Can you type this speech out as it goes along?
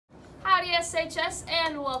Howdy SHS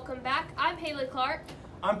and welcome back. I'm Haley Clark.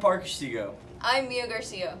 I'm Parker Seago. I'm Mia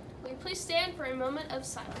Garcia. Will you please stand for a moment of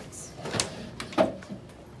silence?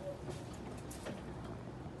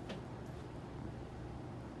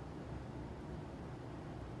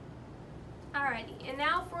 Alrighty, and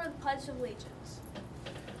now for the Pledge of Allegiance.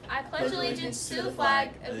 I pledge allegiance to the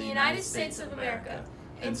flag of the United States of America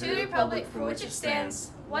and to the republic for which it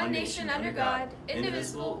stands, one nation under God,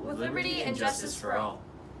 indivisible, with liberty and justice for all.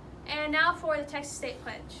 And now for the Texas State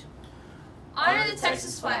Pledge. Honor the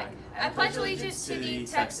Texas flag. I pledge allegiance to thee,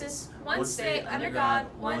 Texas, one state under God,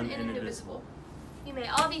 one and indivisible. You may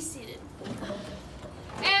all be seated.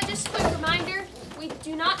 And just a quick reminder, we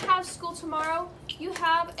do not have school tomorrow. You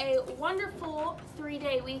have a wonderful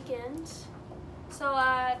 3-day weekend. So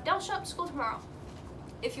don't show up to school tomorrow.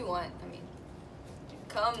 If you want, I mean,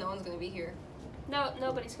 come, no one's gonna be here. No,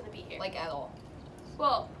 nobody's gonna be here. Like at all.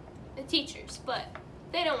 Well, the teachers, but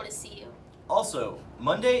they don't want to see you. Also,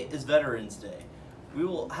 Monday is Veterans Day. We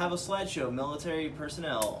will have a slideshow of military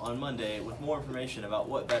personnel on Monday with more information about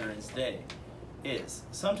what Veterans Day is.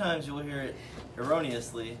 Sometimes you will hear it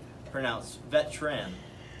erroneously pronounced veteran,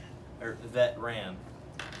 or vetran.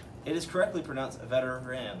 It is correctly pronounced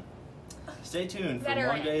veteran. Stay tuned for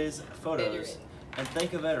Monday's photos and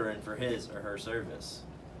thank a veteran for his or her service.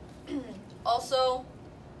 Also,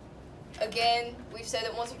 again, we've said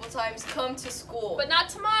it multiple times, come to school. But not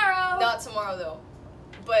tomorrow. Not tomorrow though.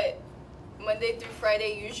 But Monday through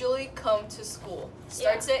Friday, usually come to school.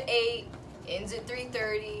 Starts at 8, ends at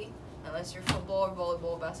 3:30, unless you're football or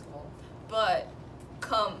volleyball or basketball. But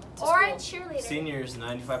come to or school. a cheerleader. Seniors,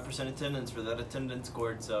 95% attendance for that attendance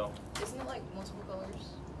scored, so. Isn't it like multiple colors?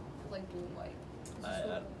 Like blue and white?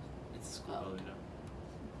 It's a school color,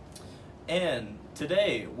 though. And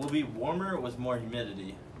today will be warmer with more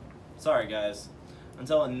humidity. Sorry guys,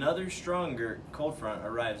 until another stronger cold front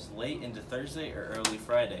arrives late into Thursday or early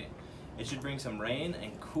Friday. It should bring some rain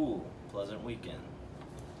and cool, pleasant weekend.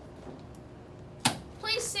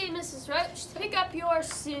 Please see Mrs. Roach to pick up your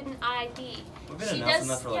student ID. We've been announcing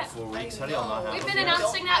that for like 4 weeks. How do y'all not have We've those been yet?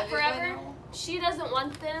 announcing that forever. She doesn't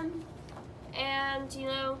want them, and you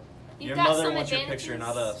know, you've Your got mother some wants your advantages. picture,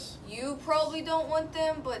 not us. You probably don't want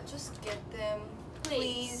them, but just get them.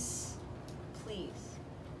 Please. Please.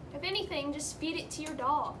 If anything, just feed it to your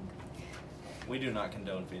dog. We do not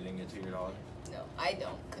condone feeding it to your dog. No, I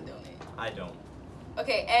don't condone it. I don't.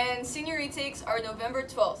 Okay, and senior retakes are November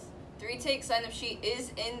 12th. The retake sign-up sheet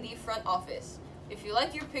is in the front office. If you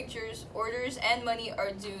like your pictures, orders and money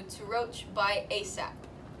are due to Roach by ASAP.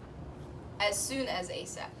 As soon as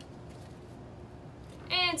ASAP.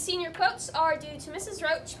 And senior quotes are due to Mrs.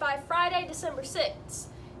 Roach by Friday, December 6th.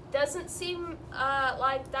 Doesn't seem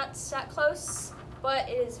like that's that close, but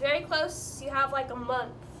it is very close. You have like a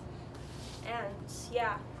month. And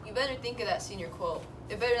yeah. You better think of that senior quote.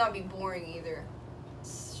 It better not be boring either.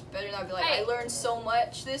 It better not be like, Hey. I learned so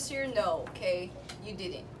much this year. No, okay? You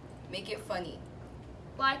didn't. Make it funny.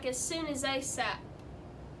 Like as soon as ASAP.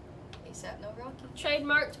 ASAP, no Rocky.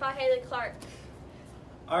 Trademarked by Haley Clark.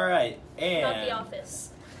 Alright, Not and The Office.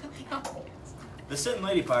 the Sinton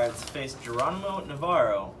Lady Pirates face Geronimo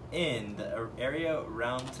Navarro in the area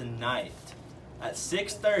round tonight at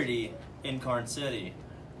 6:30 in Karn City.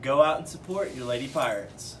 Go out and support your Lady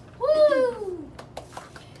Pirates. Woo!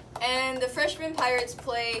 And the freshman Pirates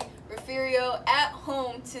play Refugio at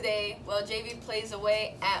home today, while JV plays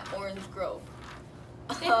away at Orange Grove.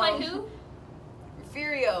 They play who?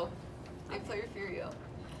 Refugio. They play Refugio.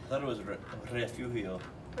 I thought it was Refugio.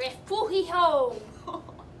 Refugio!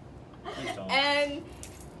 Please don't. And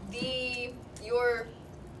your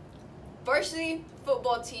varsity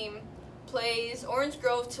football team plays Orange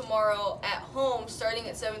Grove tomorrow at home, starting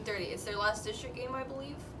at 7:30. It's their last district game, I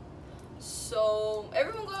believe. So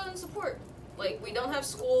everyone go out and support. Like, we don't have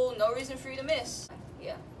school, no reason for you to miss.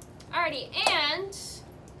 Yeah. Alrighty, and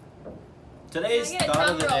Today's Can I get a thought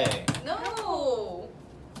of the drum roll? day. No.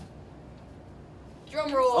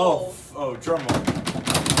 Drum roll. Oh, drum roll.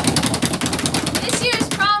 this year's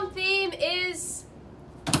prom theme is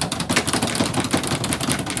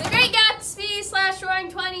The Great Gatsby /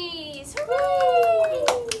 Roaring Twenties. Hooray!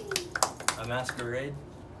 A masquerade?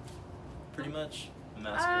 Pretty much. A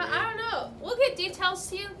masquerade. I don't know. We'll get details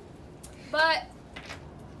to you, but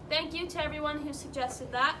thank you to everyone who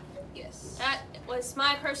suggested that. Yes. That was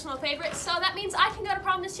my personal favorite, so that means I can go to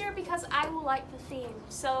prom this year because I will like the theme.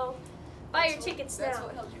 So buy your tickets That's now.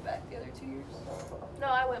 what held you back the other 2 years. No,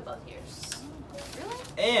 I went both years. Really?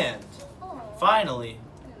 And finally,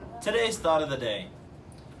 today's thought of the day.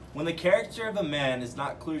 When the character of a man is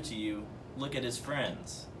not clear to you, look at his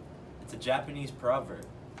friends. It's a Japanese proverb.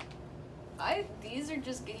 These are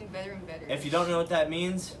just getting better and better. If you don't know what that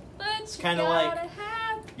means, It's kind of like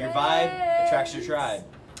your vibe attracts your tribe.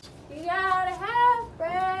 You gotta have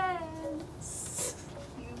friends.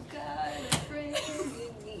 You got a friend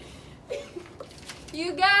in me.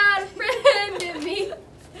 You got a friend in me.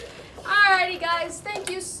 Alrighty guys, thank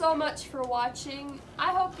you so much for watching.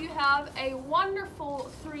 I hope you have a wonderful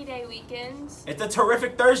 3-day weekend. It's a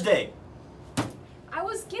terrific Thursday. I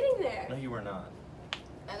was getting there. No, you were not.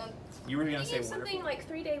 I don't. You were gonna say Give something wonderful.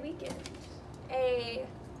 like 3-day weekend.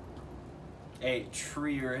 A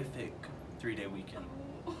terrific 3-day weekend.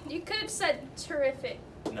 You could have said terrific.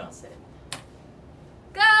 No.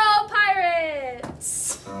 Go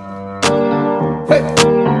Pirates!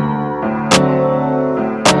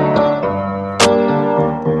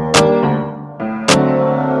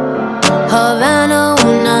 Havana,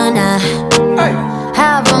 ooh, na, na.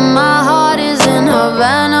 Half of my heart is in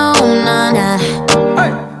Havana, ooh, na, na.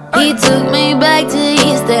 He took me back to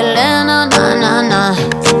East Atlanta, na, na, na.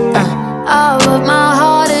 All of my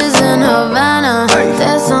heart is in Havana.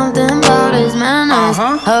 There's something about his manners.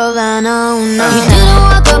 Havana, ooh, na, na. He didn't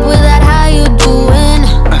walk up with that, how you doing?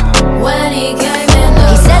 When he came in,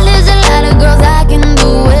 he said there's a lot of girls I can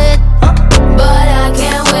do it, but I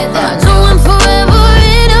can't without doing forever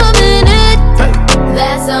in a minute.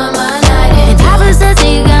 That's on my night. And Papa says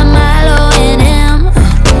he got Milo in him.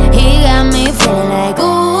 He got me feeling like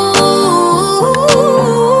ooh.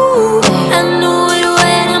 I knew it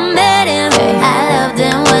when I met him. I loved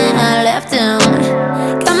him when I left him.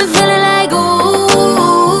 Got me feeling like ooh.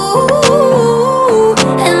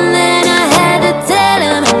 And then I had to tell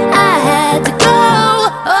him I had to go.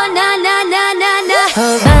 Oh na na na na na.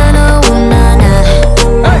 Havana, ooh na na.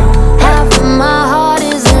 Half of my heart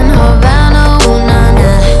is in Havana, ooh na na.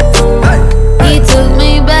 He took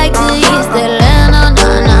me back to East Atlanta,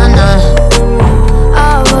 na na na.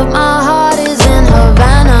 All of my heart is in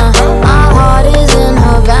Havana. My heart is in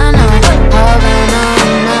Havana, Havana,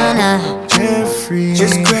 na na. Jeffrey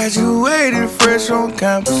just graduated fresh on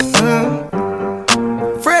campus.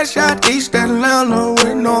 Fresh out East Atlanta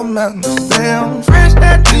with no mountains. Damn, fresh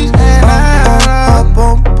out East Atlanta. Up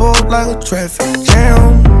on board like a traffic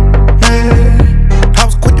jam. Yeah. I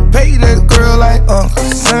was quick to pay that girl like Uncle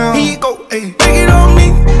Sam. Here you go, ayy, take it on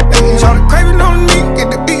me. Shout the craving on me, get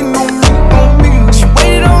the beating on me, on me. She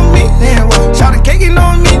waited on me, yeah, well, shout the caking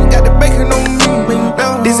on me, got the bacon on me.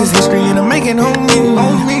 This is history in the making on me,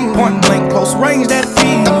 on me. Point blank, close range, that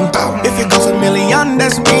feed. If it goes a million,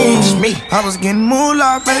 that's me. I was getting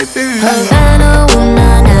moolah, baby. Havana, ooh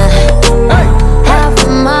na na. Half of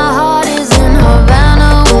my heart is in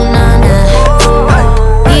Havana, ooh na na.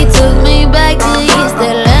 He took me back to East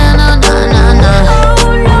Atlanta, na na na.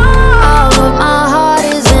 All of my heart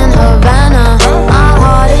is in Havana. My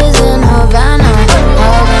heart is in Havana,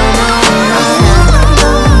 Havana,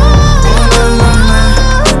 na na.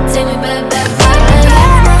 Take me back, back, back. Take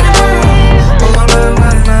me back,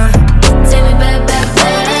 back, back. Take me back, back, back. Take me back, back,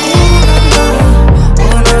 back.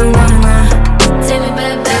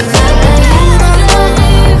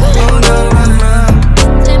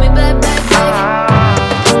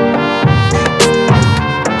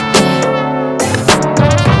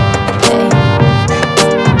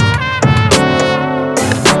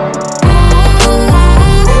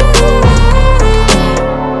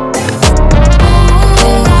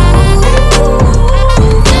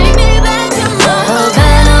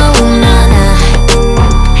 Havana, ooh na na.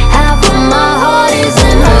 Half of my heart is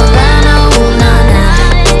in Havana, ooh na na.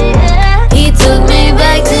 He took me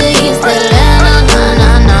back to East Atlanta, na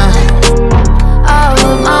na na. All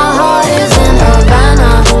of my heart is in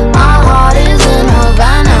Havana. My heart is in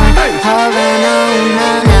Havana, Havana, ooh na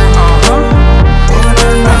na.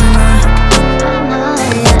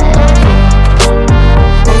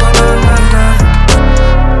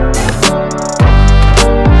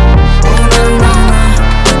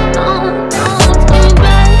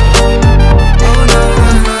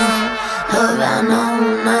 Havana,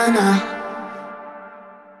 ooh na na.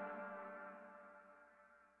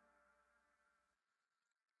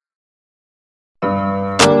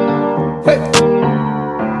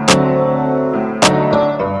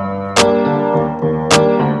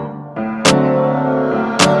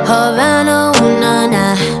 Havana, ooh na na.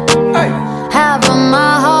 Half of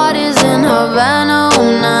my heart is in Havana,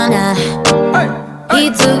 ooh na na. He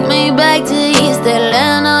took me back to East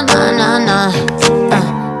Atlanta, na na na.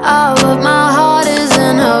 All of my heart is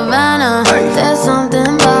in Havana. There's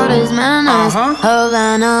something about his manners.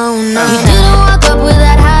 Havana, ooh na. He didn't walk up with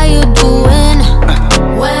that, how you doing?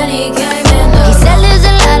 When he came